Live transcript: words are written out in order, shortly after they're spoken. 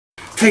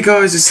Hey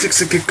guys, it's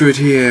Six Get Good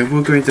here.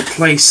 We're going to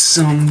play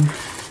some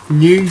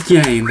new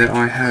game that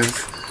I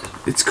have.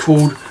 It's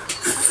called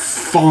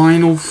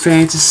Final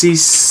Fantasy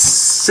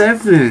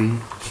VII.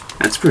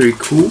 That's pretty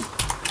cool.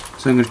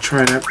 So I'm going to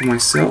try it out for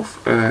myself.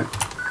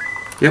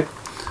 Yep.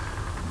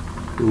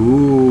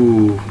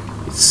 Ooh,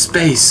 it's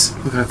space.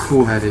 Look how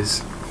cool that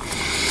is.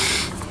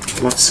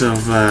 Lots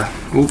of,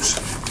 oops.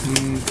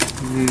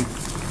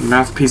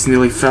 Mouthpiece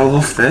nearly fell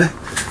off there.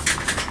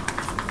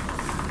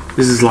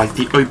 This is like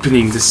the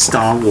opening to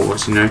Star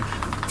Wars, you know.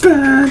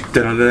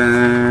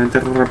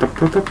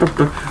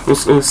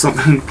 Or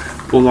something,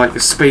 or like a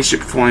spaceship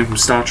flying from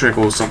Star Trek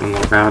or something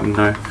like that, I don't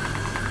know.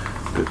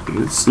 But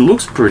it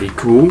looks pretty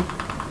cool.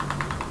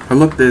 Oh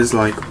look, there's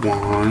like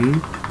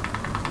 1,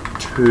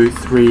 2,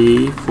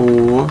 3,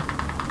 4,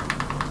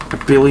 a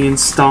billion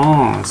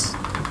stars.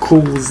 How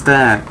cool is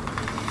that?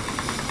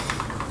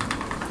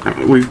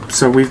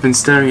 We've been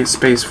staring at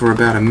space for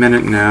about a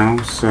minute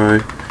now, so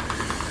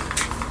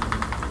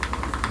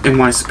am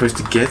I supposed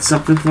to get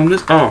something from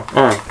this? Oh,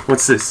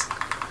 what's this?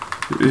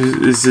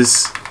 Is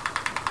this...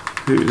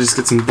 We just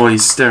get some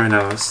bodies staring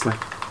at us, like...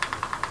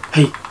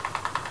 Hey!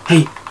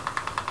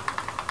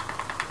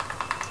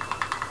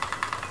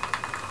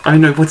 I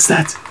know, what's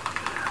that?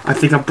 I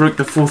think I broke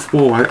the fourth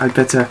wall. I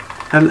better...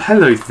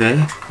 Hello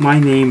there. My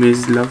name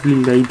is Lovely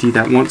Lady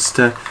that wants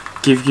to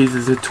give you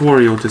the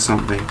tutorial to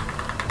something.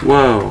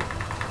 Whoa.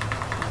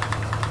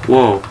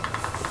 Whoa.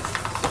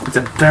 It's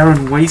a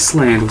barren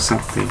wasteland or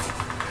something.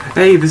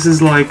 Hey, this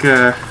is like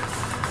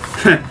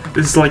this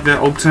is like the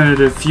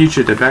alternative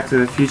future to Back to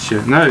the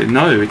Future.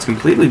 No, it's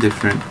completely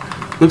different.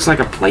 Looks like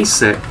a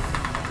playset.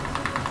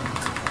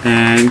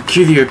 And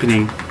cue the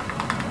opening.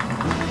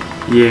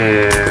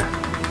 Yeah.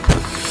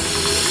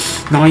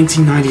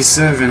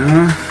 1997,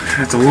 huh?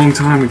 That's a long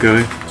time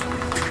ago.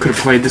 Could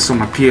have played this on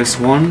my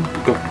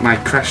PS1. Got my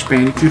Crash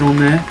Bandicoot on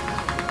there.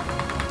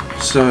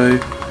 So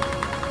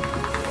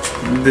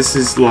this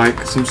is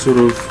like some sort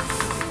of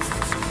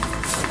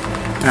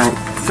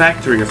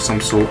factory of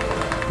some sort,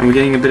 and we're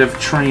getting a bit of a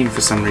train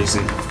for some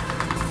reason.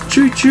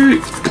 Choo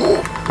choo!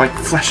 Like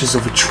flashes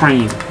of a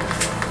train.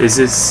 Is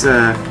this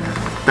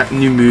that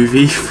new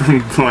movie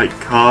from like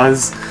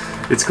Cars?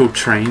 It's called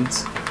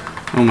Trains.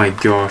 Oh my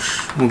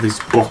gosh, all these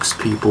box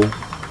people.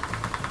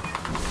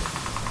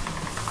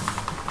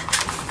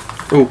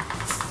 Oh.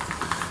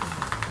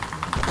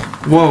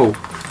 Whoa.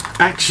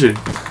 Action.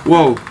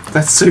 Whoa,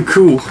 that's so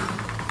cool.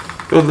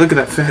 Oh, look at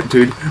that fat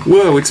dude.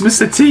 Whoa, it's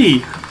Mr.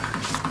 T.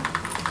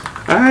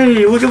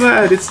 Hey, look at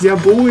that. It's your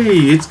boy.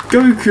 It's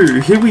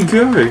Goku. Here we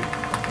go.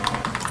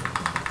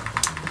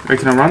 Oh,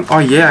 can I run? Oh,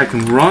 yeah, I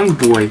can run,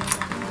 boy.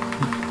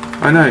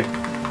 I know.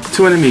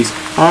 2 enemies.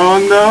 Oh,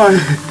 no.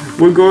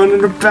 We're going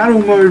into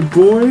battle mode,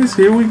 boys.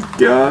 Here we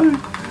go.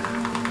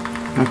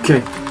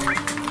 Okay.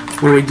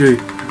 What do we do?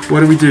 What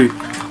do we do?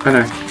 Oh,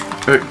 no.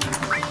 Oh,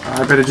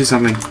 I better do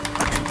something.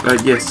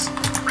 Yes.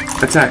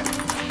 Attack.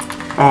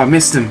 Oh, I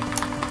missed him.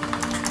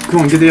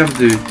 Come on, get the other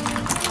dude.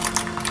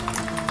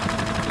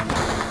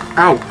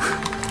 Ow!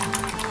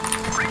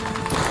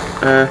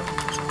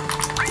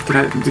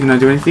 Can I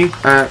do anything?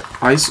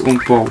 Ice on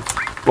bolt.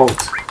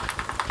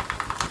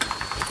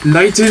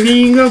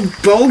 Lightning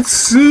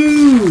bolts!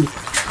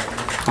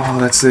 Oh,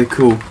 that's so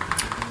cool.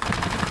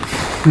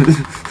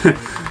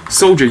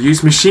 Soldier,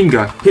 use machine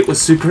gun. Hit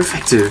was super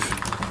effective.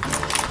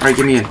 Alright,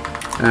 get me in.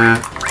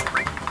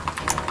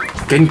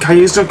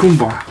 Genkai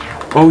Sakumba.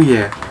 Oh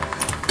yeah.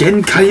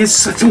 Genkai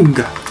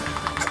Satunga.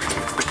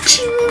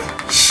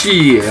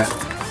 Yeah.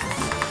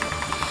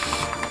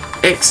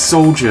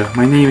 Ex-soldier.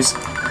 My name is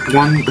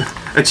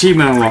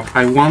achievement unlocked.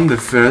 I won the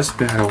first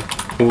battle.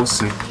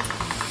 Awesome.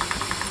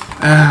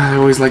 I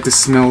always like to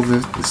smell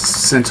the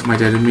scent of my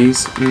dead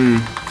enemies.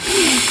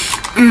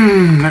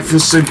 That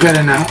feels so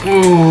better now.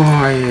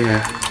 Oh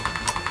yeah.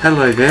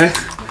 Hello there.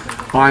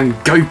 I'm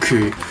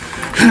Goku.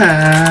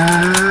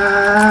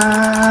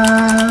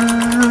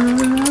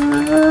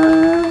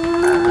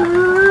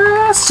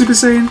 Super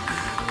Saiyan.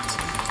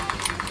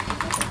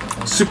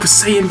 Super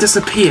Saiyan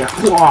disappear.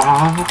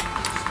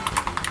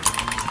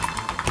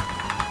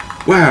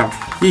 Wow,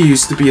 you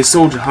used to be a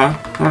soldier, huh?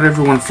 Not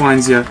everyone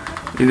finds you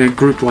in a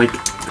group like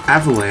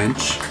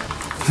Avalanche.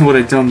 What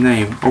a dumb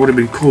name. I would have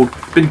been cool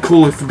if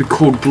it'd been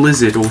called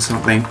Blizzard or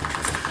something.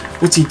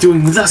 What's he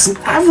doing with us in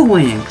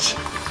Avalanche?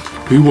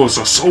 He was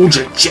a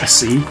soldier,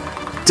 Jesse.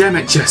 Damn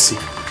it, Jesse.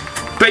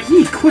 But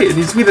he quit and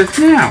he's with us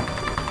now.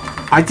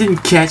 I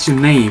didn't catch your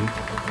name.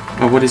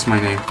 Oh, what is my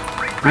name?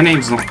 My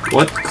name's not...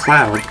 What?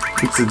 Cloud?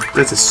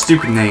 That's a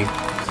stupid name.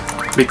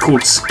 Be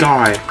called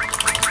Sky.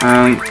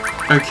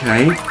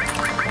 Okay.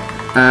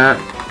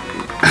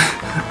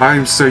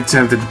 I'm so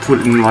tempted to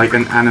put in like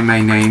an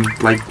anime name,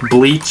 like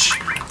Bleach,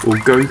 or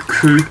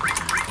Goku,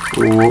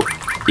 or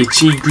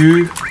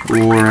Ichigo,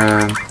 or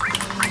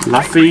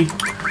Luffy.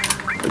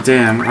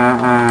 Damn.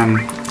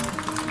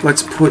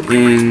 Let's put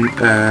in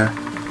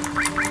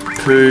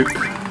poop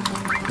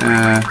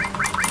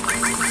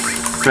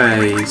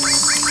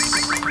face.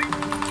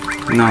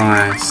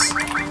 Nice.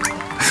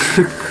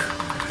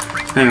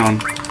 Hang on.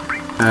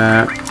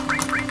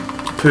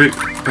 Poop.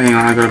 Hang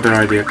on, I got a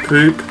better idea.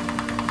 Poop.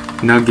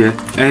 Nugget.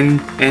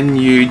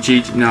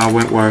 N-U-G... No, it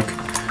won't work.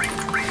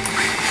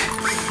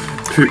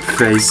 Poop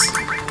face.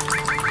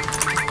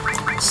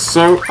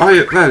 So,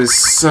 that is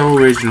so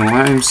original.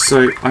 I'm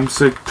so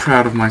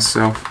proud of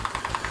myself.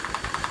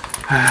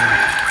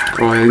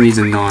 Oh, it needs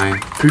a 9.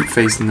 Poop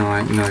face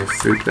 9. No,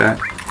 poop that.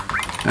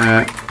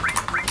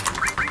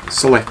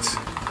 Select.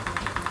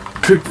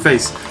 Poop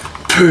face.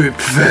 Poop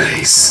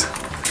face.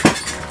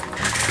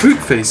 Poop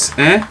face,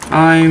 eh?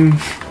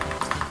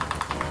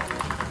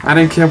 I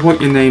don't care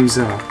what your names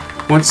are.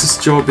 Once this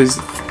job is...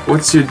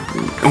 What's your...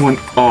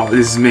 Oh,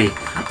 this is me.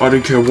 I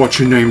don't care what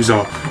your names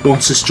are.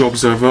 Once this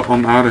job's over,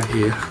 I'm out of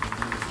here.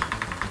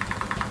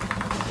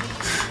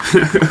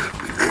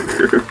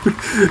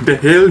 The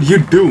hell you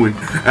doing?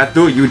 I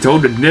thought you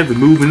told to never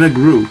move in a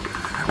group.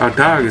 Our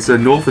targets are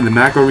north of the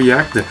macro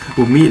reactor.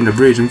 We'll meet in the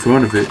bridge in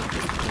front of it.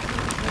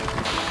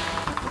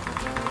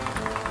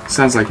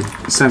 Sounds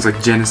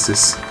like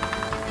Genesis.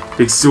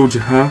 Big soldier,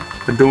 huh?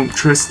 I don't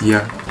trust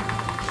ya.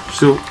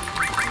 So,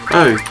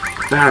 oh,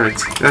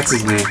 Barrett. That's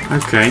his name.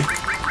 Okay.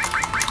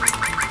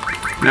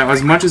 Now,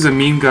 as much as a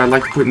meme guy, I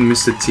like to put in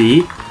Mr.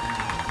 T,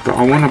 but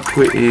I want to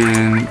put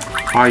in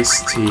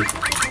Iced Tea.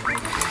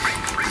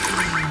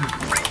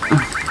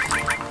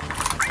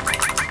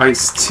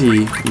 Iced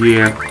Tea,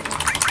 yeah.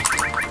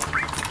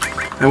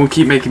 And we'll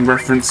keep making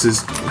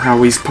references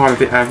how he's part of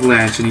the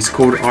avalanche and he's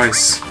called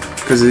Ice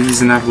because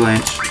he's an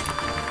avalanche.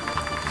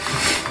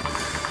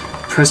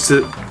 Press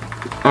the...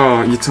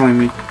 Oh, you're telling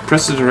me.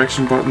 Press the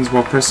direction buttons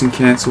while pressing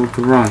cancel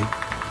to run.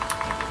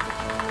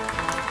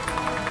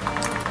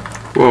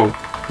 Whoa.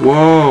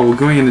 Whoa, we're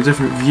going in a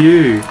different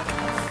view.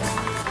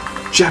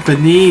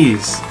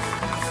 Japanese.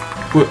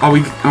 Are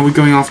we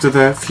going after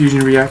the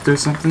fusion reactor or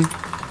something?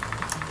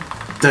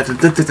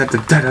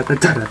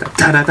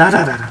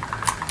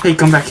 Hey,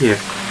 come back here.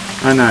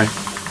 Oh no.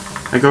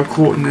 I got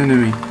caught an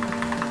enemy.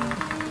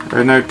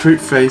 Oh no, poop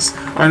face.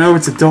 Oh no,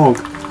 it's a dog.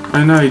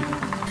 Oh no.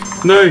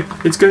 No,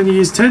 it's going to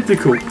use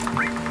tentacle.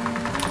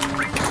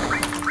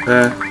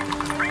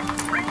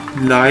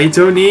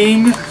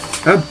 Lightning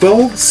a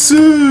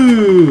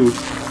boltsu.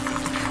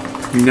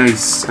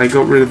 Nice. I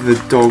got rid of the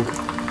dog.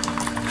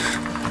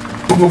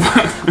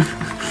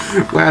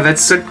 Wow,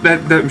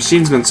 that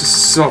machine's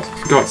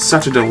got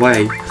such a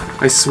delay.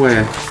 I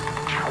swear.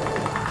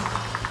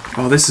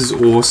 Oh, this is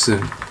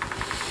awesome.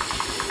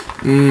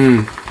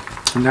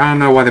 Now I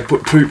know why they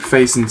put poop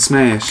face in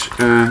Smash.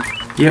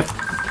 Yep.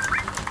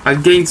 I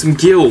gained some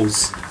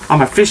gills.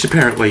 I'm a fish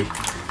apparently.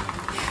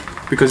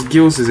 Because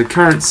gills is a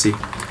currency.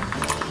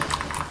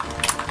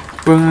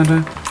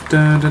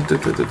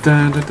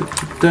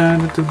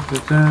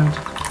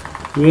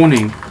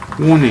 Warning.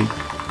 Warning.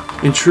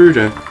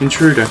 Intruder.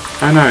 Intruder.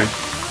 Oh no.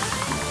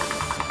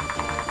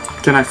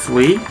 Can I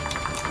flee?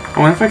 I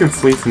wonder if I can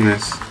flee from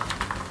this.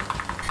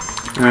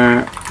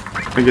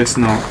 I guess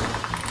not.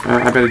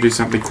 I better do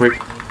something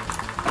quick.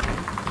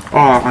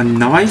 Oh, a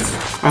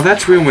knife? Oh,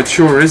 that's real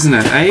mature, isn't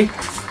it, eh?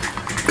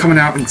 Coming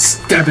out and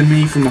stabbing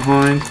me from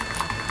behind.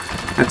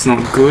 That's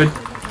not good.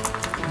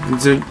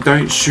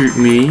 Don't shoot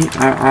me.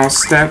 I'll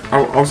stab...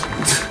 I'll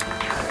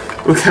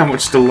Look how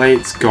much delay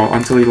it's got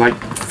until he, like,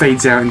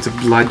 fades out into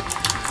blood.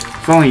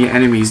 If only your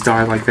enemies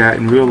die like that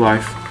in real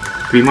life,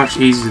 it'd be much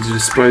easier to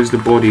dispose the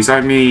bodies. I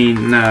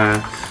mean,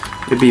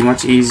 it'd be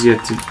much easier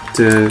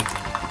to...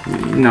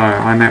 No,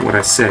 I meant what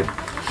I said.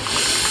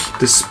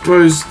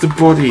 Dispose the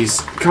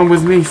bodies. Come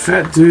with me,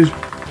 fat dude.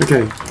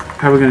 Okay,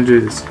 how are we gonna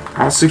do this?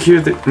 I'll secure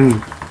the...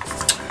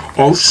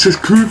 I'll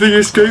secure the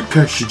escape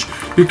passage.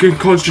 You can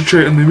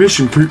concentrate on the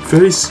mission, poop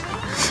face.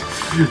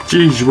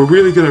 Jeez, we're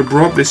really gonna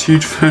blow this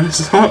huge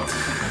furnace up?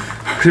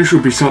 This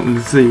will be something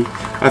to see.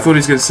 I thought he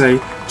was gonna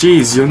say,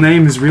 geez, your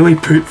name is really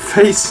poop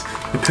face.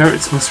 Your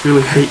parents must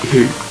really hate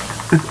you.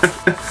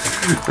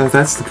 Oh,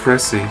 that's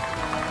depressing.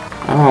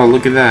 Oh,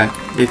 look at that.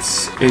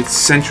 It's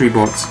sentry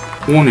bots.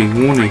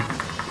 Warning, warning.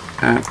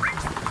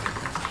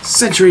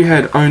 Sentry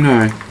head. Oh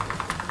no.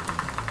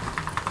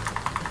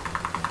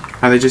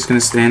 Are they just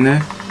gonna stand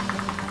there?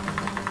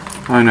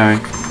 Oh no.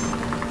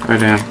 Oh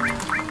damn.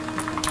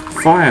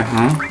 Fire,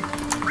 huh?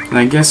 And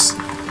I guess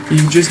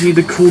you just need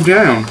to cool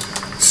down.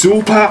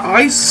 Super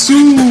Ice!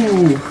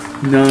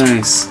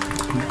 Nice.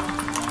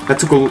 That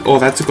took a... Oh,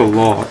 that took a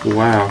lot.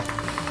 Wow.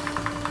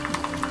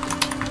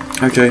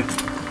 Okay.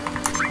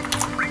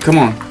 Come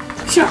on.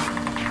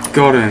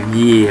 Got him.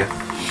 Yeah.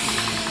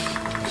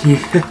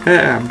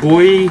 Yeah,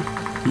 boy.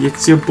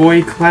 It's your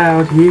boy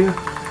Cloud here.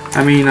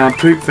 I mean,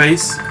 Poop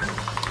Face.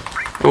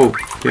 Oh,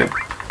 yeah.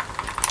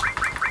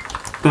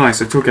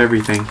 Nice, I took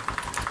everything.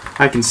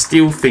 I can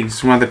steal things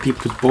from other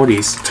people's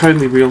bodies.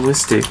 Totally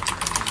realistic.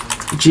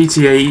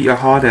 GTA, eat your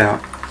heart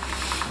out.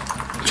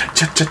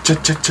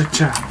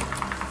 Cha-cha-cha-cha-cha-cha.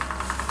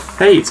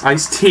 Hey, it's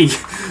Iced Tea.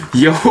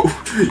 Yo,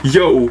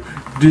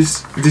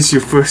 this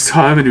your first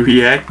time in a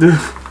reactor?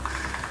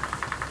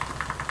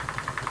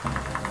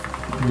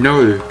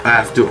 No,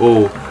 after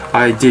all,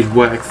 I did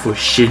work for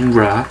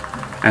Shinra,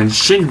 and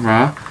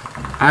Shinra,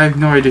 I have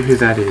no idea who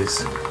that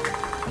is.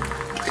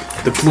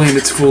 The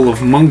planet's full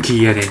of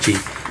monkey energy.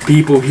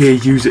 People here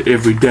use it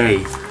every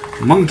day.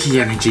 Monkey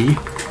energy?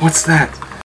 What's that?